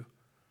 No.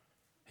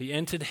 He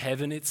entered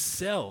heaven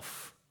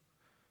itself,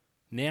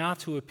 now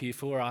to appear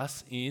for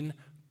us in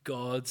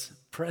God's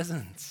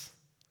presence.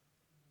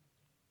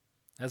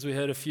 As we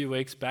heard a few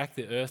weeks back,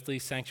 the earthly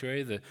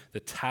sanctuary, the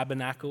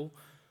tabernacle,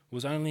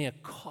 was only a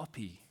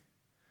copy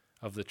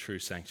of the true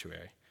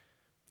sanctuary.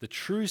 The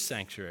true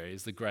sanctuary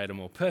is the greater,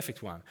 more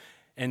perfect one.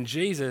 And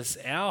Jesus,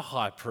 our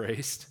high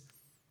priest,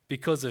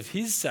 because of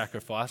his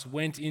sacrifice,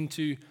 went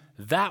into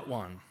that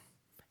one,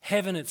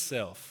 heaven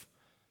itself,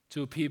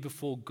 to appear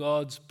before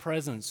God's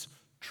presence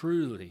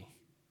truly.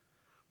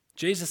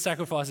 Jesus'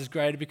 sacrifice is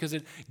greater because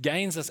it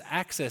gains us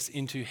access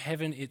into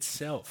heaven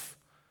itself,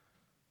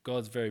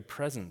 God's very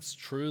presence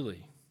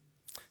truly.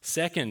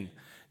 Second,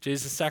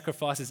 Jesus'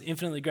 sacrifice is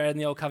infinitely greater than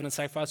the old covenant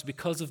sacrifice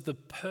because of the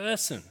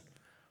person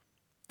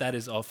that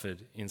is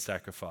offered in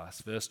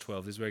sacrifice. Verse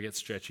 12, this is where it gets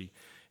stretchy.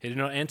 He did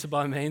not enter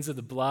by means of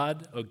the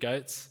blood or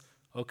goats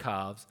or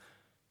calves,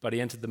 but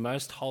he entered the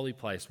most holy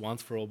place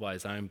once for all by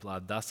his own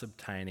blood, thus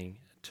obtaining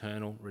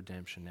eternal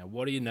redemption. Now,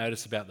 what do you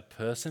notice about the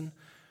person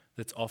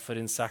that's offered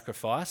in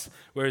sacrifice?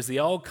 Whereas the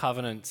old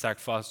covenant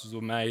sacrifices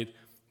were made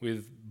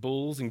with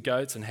bulls and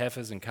goats and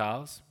heifers and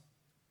calves,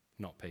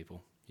 not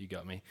people, you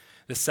got me.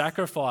 The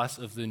sacrifice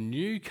of the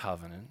new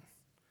covenant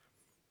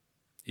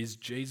is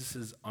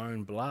Jesus'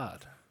 own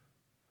blood.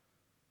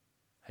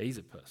 He's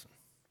a person.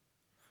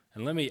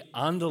 And let me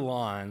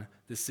underline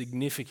the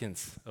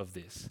significance of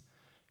this.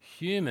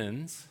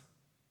 Humans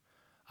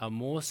are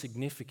more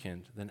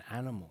significant than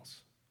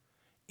animals,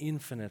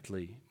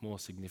 infinitely more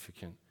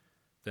significant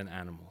than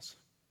animals.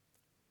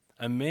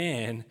 A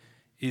man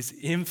is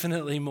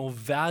infinitely more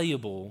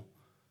valuable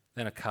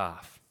than a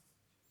calf.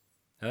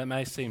 Now that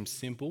may seem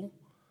simple,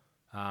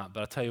 but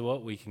I'll tell you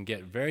what, we can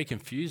get very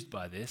confused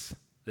by this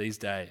these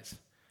days.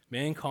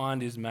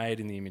 Mankind is made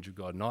in the image of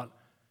God, not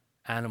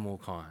animal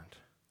kind.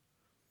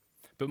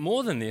 But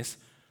more than this,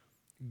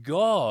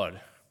 God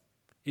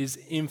is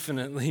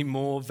infinitely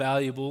more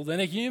valuable than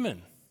a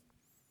human.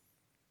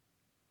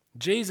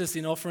 Jesus,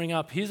 in offering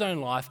up his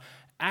own life,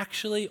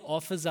 actually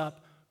offers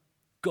up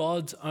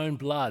God's own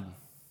blood.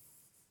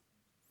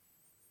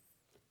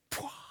 Does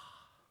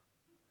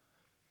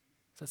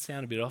that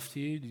sound a bit off to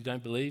you? You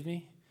don't believe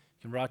me?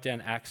 You can write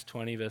down Acts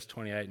 20, verse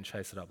 28 and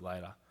chase it up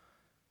later.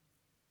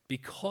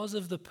 Because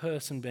of the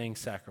person being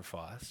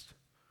sacrificed,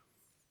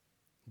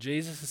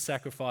 Jesus'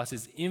 sacrifice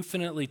is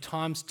infinitely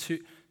times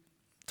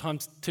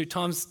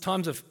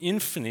of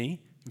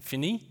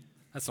infinity,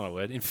 that's not a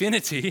word,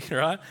 infinity,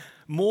 right?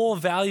 More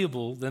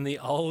valuable than the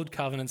old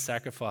covenant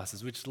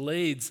sacrifices, which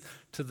leads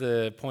to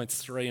the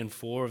points 3 and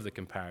 4 of the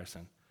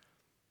comparison.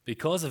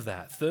 Because of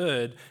that.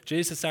 Third,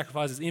 Jesus'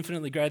 sacrifice is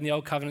infinitely greater than the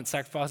old covenant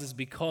sacrifices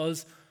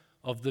because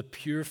of the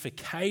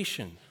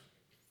purification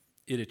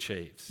it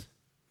achieves.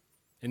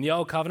 In the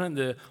old covenant,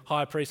 the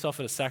high priest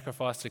offered a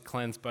sacrifice to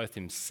cleanse both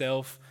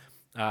himself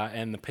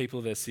and the people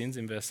of their sins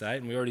in verse 8.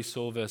 And we already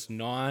saw verse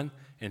 9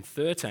 and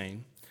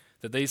 13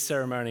 that these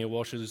ceremonial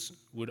washes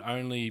would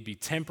only be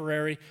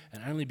temporary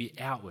and only be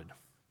outward.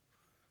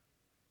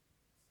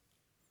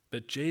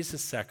 But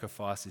Jesus'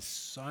 sacrifice is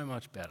so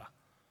much better,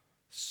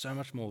 so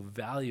much more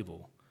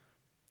valuable,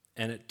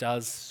 and it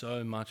does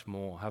so much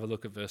more. Have a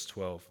look at verse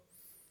 12.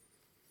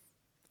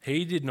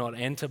 He did not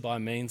enter by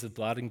means of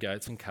blood and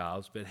goats and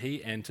calves, but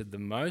he entered the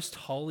most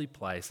holy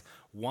place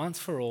once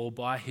for all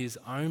by his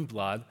own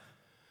blood,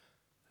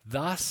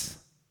 thus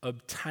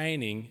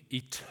obtaining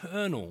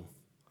eternal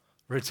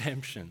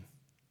redemption.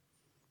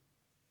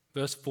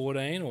 Verse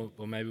 14,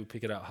 or maybe we'll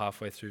pick it up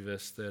halfway through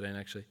verse 13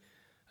 actually.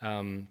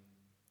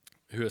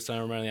 Who are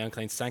ceremonially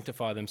unclean,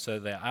 sanctify them so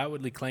that they are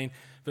outwardly clean.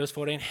 Verse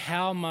 14,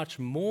 how much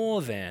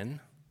more then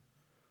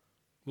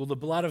will the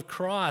blood of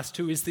Christ,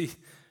 who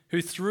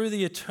through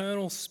the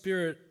eternal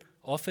Spirit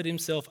offered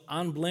himself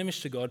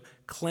unblemished to God,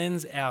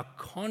 cleanse our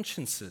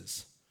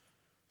consciences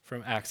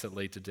from acts that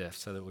lead to death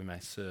so that we may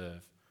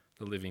serve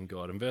the living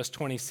God. And verse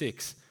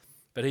 26,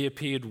 but he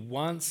appeared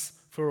once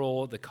for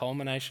all at the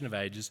culmination of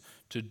ages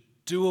to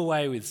do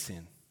away with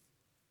sin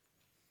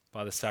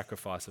by the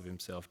sacrifice of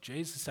himself.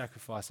 Jesus'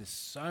 sacrifice is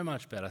so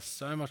much better,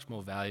 so much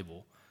more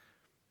valuable,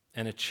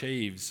 and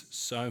achieves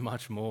so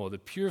much more. The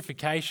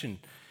purification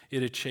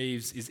it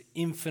achieves is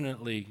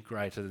infinitely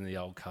greater than the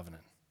old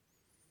covenant.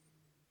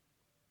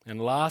 And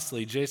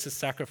lastly, Jesus'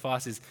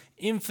 sacrifice is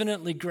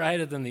infinitely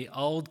greater than the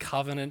old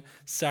covenant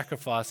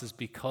sacrifices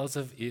because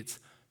of its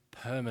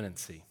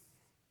permanency.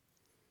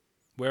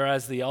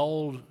 Whereas the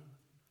old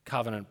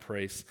covenant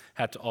priests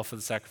had to offer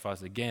the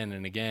sacrifice again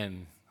and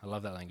again, I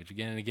love that language,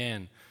 again and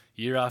again,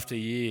 year after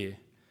year,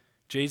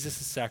 Jesus'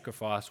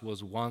 sacrifice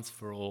was once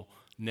for all,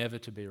 never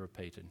to be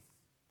repeated.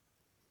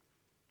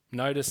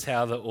 Notice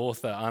how the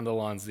author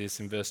underlines this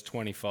in verse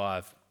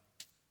 25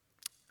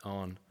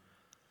 on.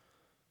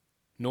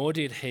 Nor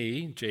did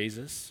he,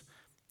 Jesus,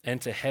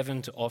 enter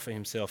heaven to offer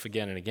himself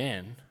again and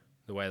again,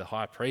 the way the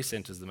high priest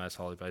enters the most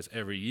holy place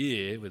every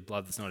year with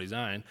blood that's not his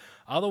own.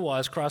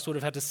 Otherwise, Christ would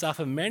have had to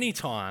suffer many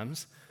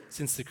times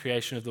since the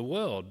creation of the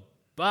world.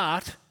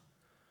 But,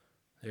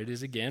 there it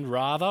is again,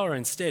 rather or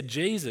instead,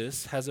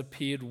 Jesus has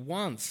appeared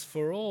once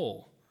for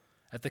all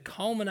at the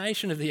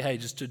culmination of the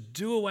ages to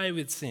do away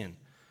with sin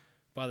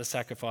by the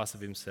sacrifice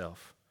of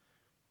himself.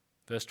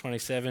 Verse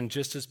 27,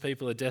 just as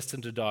people are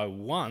destined to die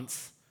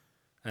once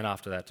and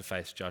after that to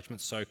face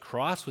judgment, so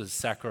Christ was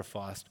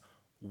sacrificed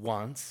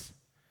once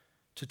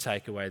to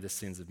take away the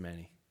sins of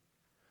many.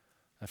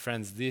 Now,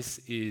 friends, this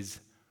is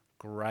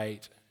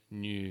great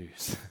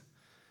news.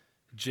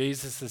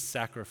 Jesus'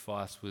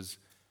 sacrifice was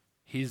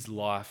his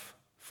life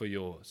for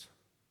yours.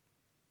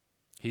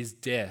 His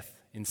death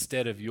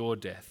instead of your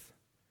death.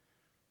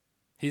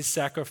 His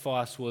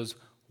sacrifice was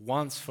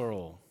once for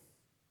all,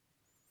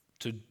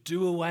 to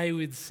do away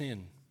with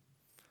sin.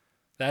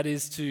 That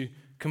is to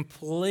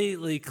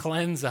completely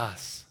cleanse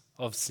us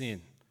of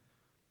sin.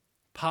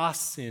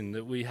 Past sin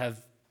that we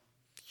have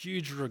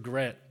huge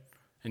regret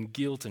and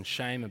guilt and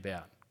shame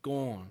about,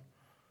 gone.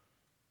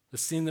 The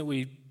sin that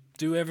we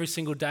do every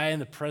single day in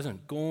the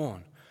present,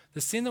 gone.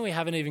 The sin that we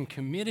haven't even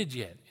committed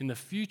yet in the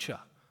future,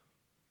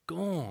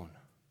 gone.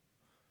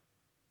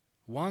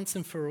 Once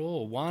and for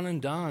all, one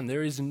and done.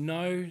 There is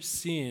no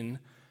sin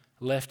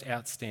left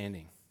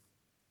outstanding.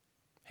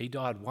 He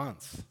died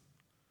once,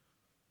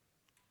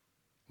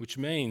 which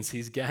means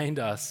he's gained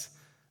us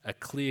a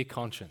clear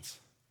conscience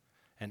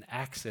and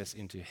access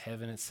into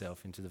heaven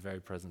itself, into the very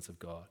presence of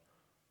God.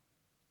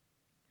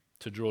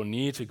 To draw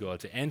near to God,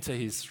 to enter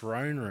his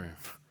throne room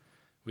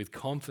with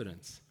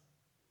confidence.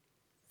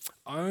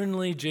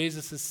 Only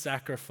Jesus'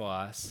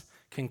 sacrifice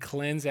can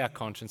cleanse our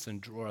conscience and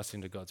draw us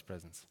into God's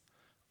presence.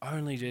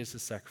 Only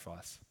Jesus'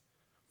 sacrifice.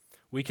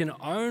 We can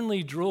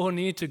only draw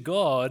near to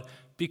God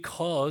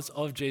because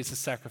of Jesus'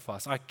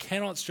 sacrifice. I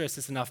cannot stress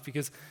this enough,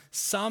 because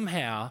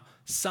somehow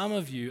some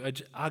of you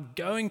are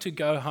going to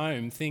go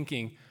home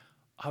thinking,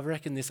 I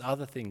reckon this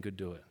other thing could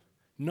do it.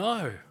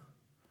 No.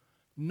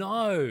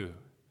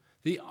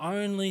 The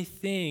only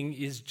thing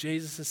is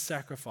Jesus'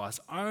 sacrifice.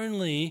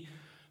 Only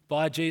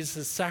by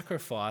Jesus'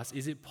 sacrifice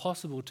is it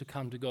possible to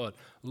come to God.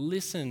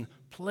 Listen,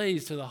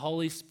 please, to the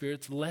Holy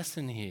Spirit's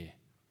lesson here.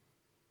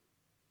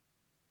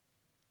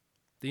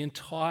 The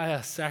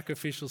entire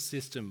sacrificial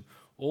system,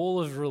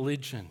 all of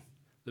religion,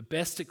 the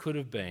best it could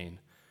have been,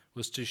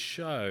 was to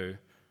show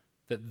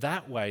that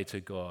that way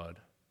to God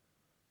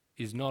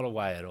is not a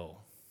way at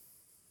all.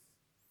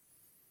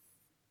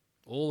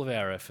 All of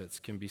our efforts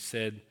can be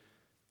said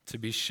to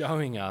be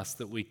showing us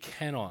that we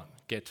cannot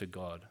get to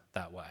God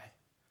that way.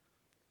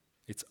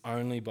 It's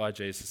only by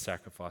Jesus'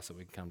 sacrifice that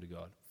we can come to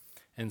God.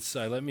 And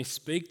so let me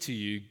speak to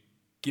you,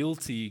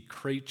 guilty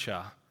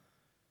creature,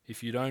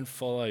 if you don't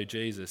follow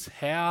Jesus.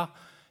 How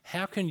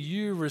can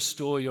you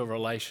restore your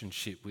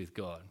relationship with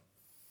God?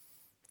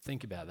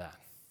 Think about that.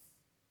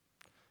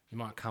 You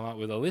might come up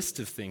with a list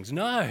of things.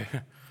 No.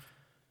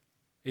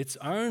 It's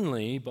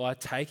only by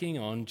taking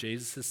on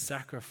Jesus'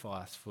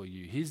 sacrifice for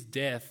you, his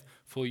death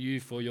for you,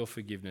 for your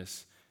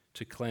forgiveness,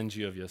 to cleanse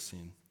you of your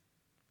sin.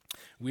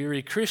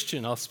 Weary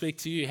Christian, I'll speak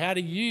to you. How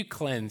do you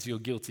cleanse your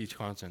guilty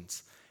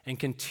conscience and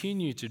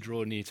continue to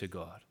draw near to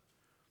God?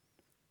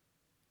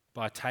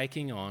 By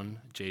taking on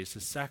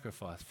Jesus'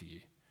 sacrifice for you,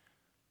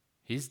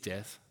 his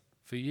death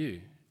for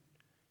you,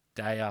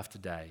 day after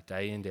day,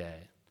 day in, day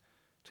out,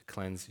 to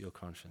cleanse your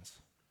conscience.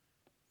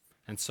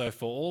 And so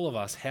for all of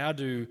us, how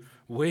do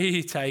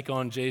we take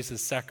on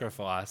Jesus'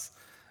 sacrifice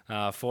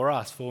for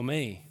us, for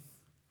me?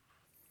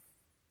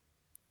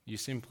 You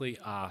simply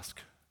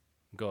ask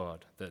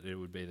God that it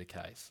would be the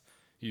case.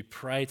 You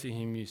pray to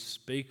him, you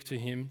speak to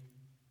him,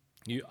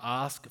 you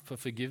ask for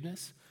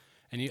forgiveness,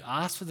 and you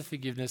ask for the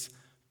forgiveness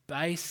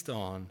based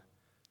on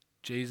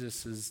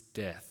Jesus'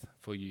 death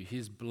for you,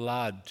 his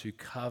blood to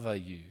cover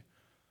you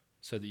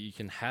so that you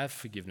can have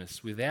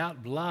forgiveness.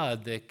 Without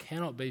blood, there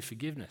cannot be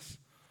forgiveness.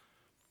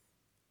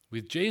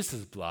 With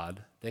Jesus'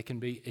 blood, there can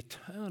be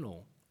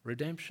eternal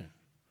redemption.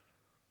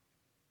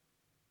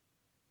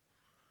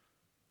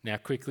 Now,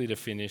 quickly to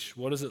finish,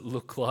 what does it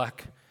look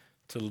like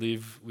to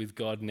live with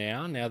God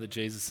now that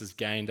Jesus has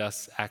gained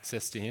us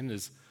access to him?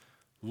 There's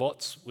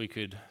lots we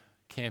could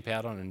camp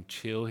out on and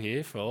chill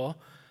here for,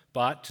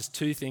 but just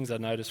two things I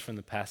noticed from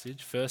the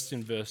passage. First,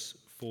 in verse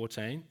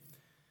 14,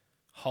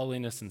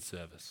 holiness and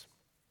service.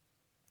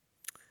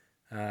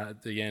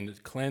 At the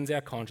end, cleanse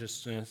our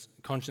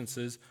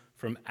consciences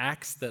from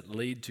acts that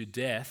lead to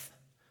death,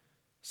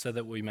 so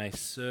that we may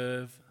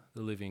serve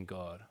the living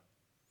God.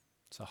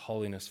 So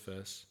holiness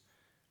first.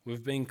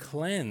 We've been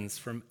cleansed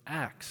from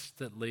acts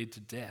that lead to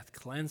death,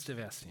 cleansed of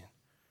our sin.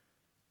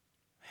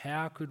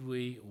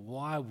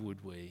 Why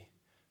would we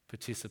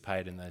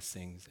participate in those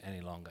things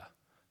any longer?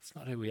 It's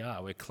not who we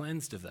are. We're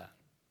cleansed of that.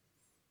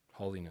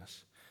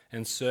 Holiness.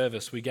 And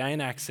service. We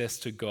gain access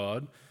to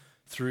God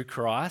through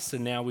Christ,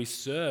 and now we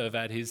serve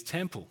at his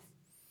temple,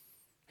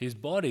 his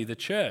body, the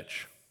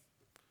church.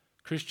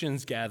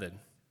 Christians gathered.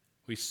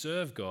 We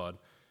serve God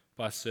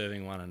by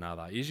serving one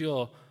another. Is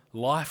your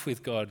life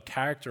with God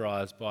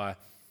characterized by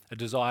a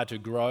desire to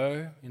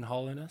grow in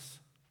holiness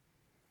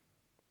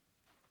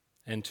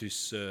and to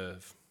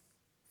serve?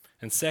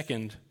 And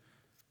second,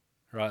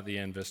 right at the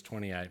end, verse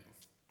 28,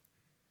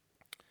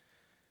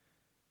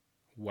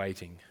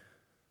 waiting.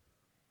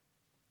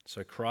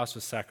 So Christ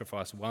was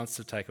sacrificed once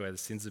to take away the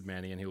sins of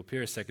many, and he will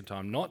appear a second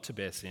time, not to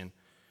bear sin,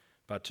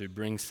 but to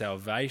bring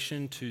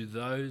salvation to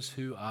those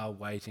who are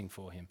waiting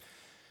for him.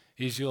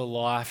 Is your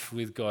life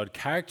with God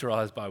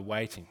characterized by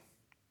waiting?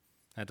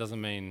 That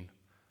doesn't mean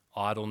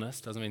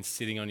idleness, doesn't mean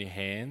sitting on your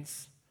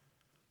hands,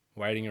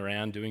 waiting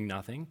around doing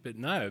nothing. But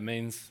no, it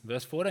means,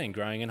 verse 14,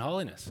 growing in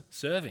holiness,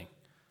 serving.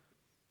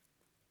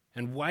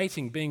 And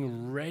waiting,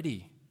 being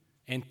ready,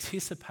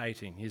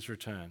 anticipating his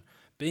return,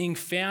 being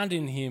found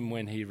in him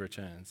when he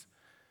returns,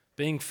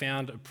 being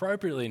found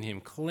appropriately in him,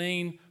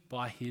 clean,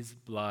 by his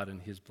blood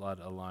and his blood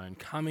alone,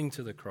 coming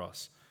to the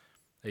cross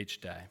each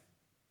day.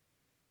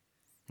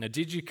 Now,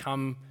 did you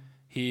come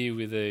here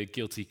with a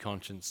guilty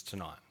conscience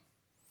tonight?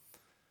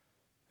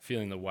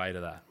 Feeling the weight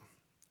of that.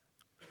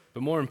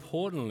 But more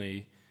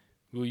importantly,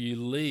 will you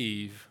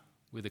leave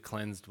with a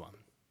cleansed one?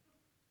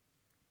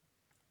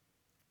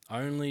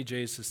 Only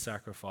Jesus'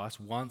 sacrifice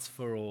once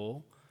for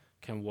all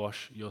can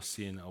wash your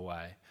sin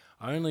away.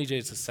 Only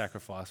Jesus'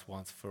 sacrifice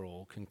once for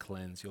all can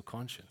cleanse your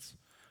conscience.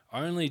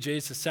 Only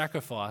Jesus'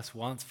 sacrifice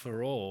once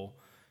for all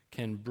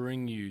can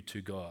bring you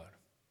to God.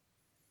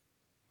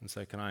 And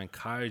so can I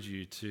encourage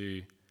you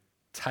to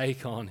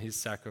take on his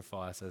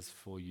sacrifice as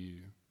for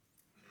you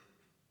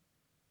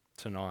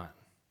tonight.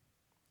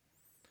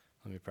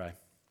 Let me pray.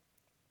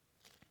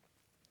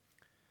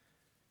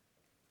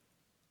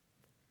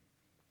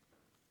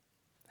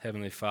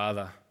 Heavenly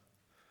Father,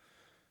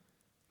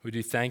 we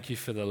do thank you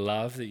for the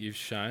love that you've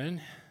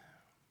shown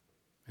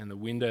and the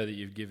window that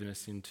you've given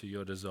us into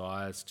your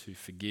desires to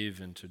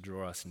forgive and to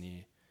draw us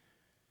near.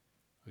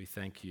 We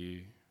thank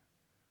you,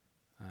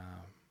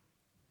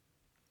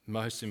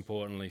 most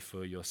importantly,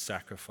 for your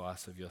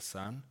sacrifice of your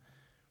Son,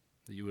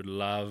 that you would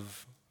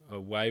love a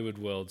wayward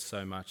world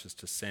so much as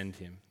to send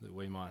him that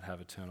we might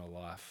have eternal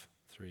life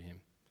through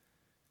him.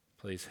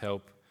 Please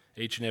help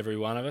each and every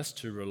one of us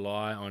to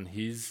rely on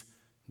his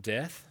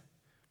death,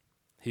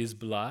 his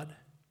blood,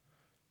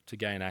 to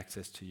gain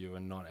access to you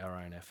and not our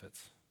own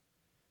efforts.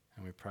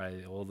 And we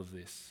pray all of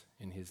this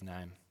in his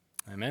name.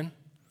 Amen?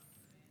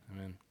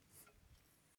 Amen.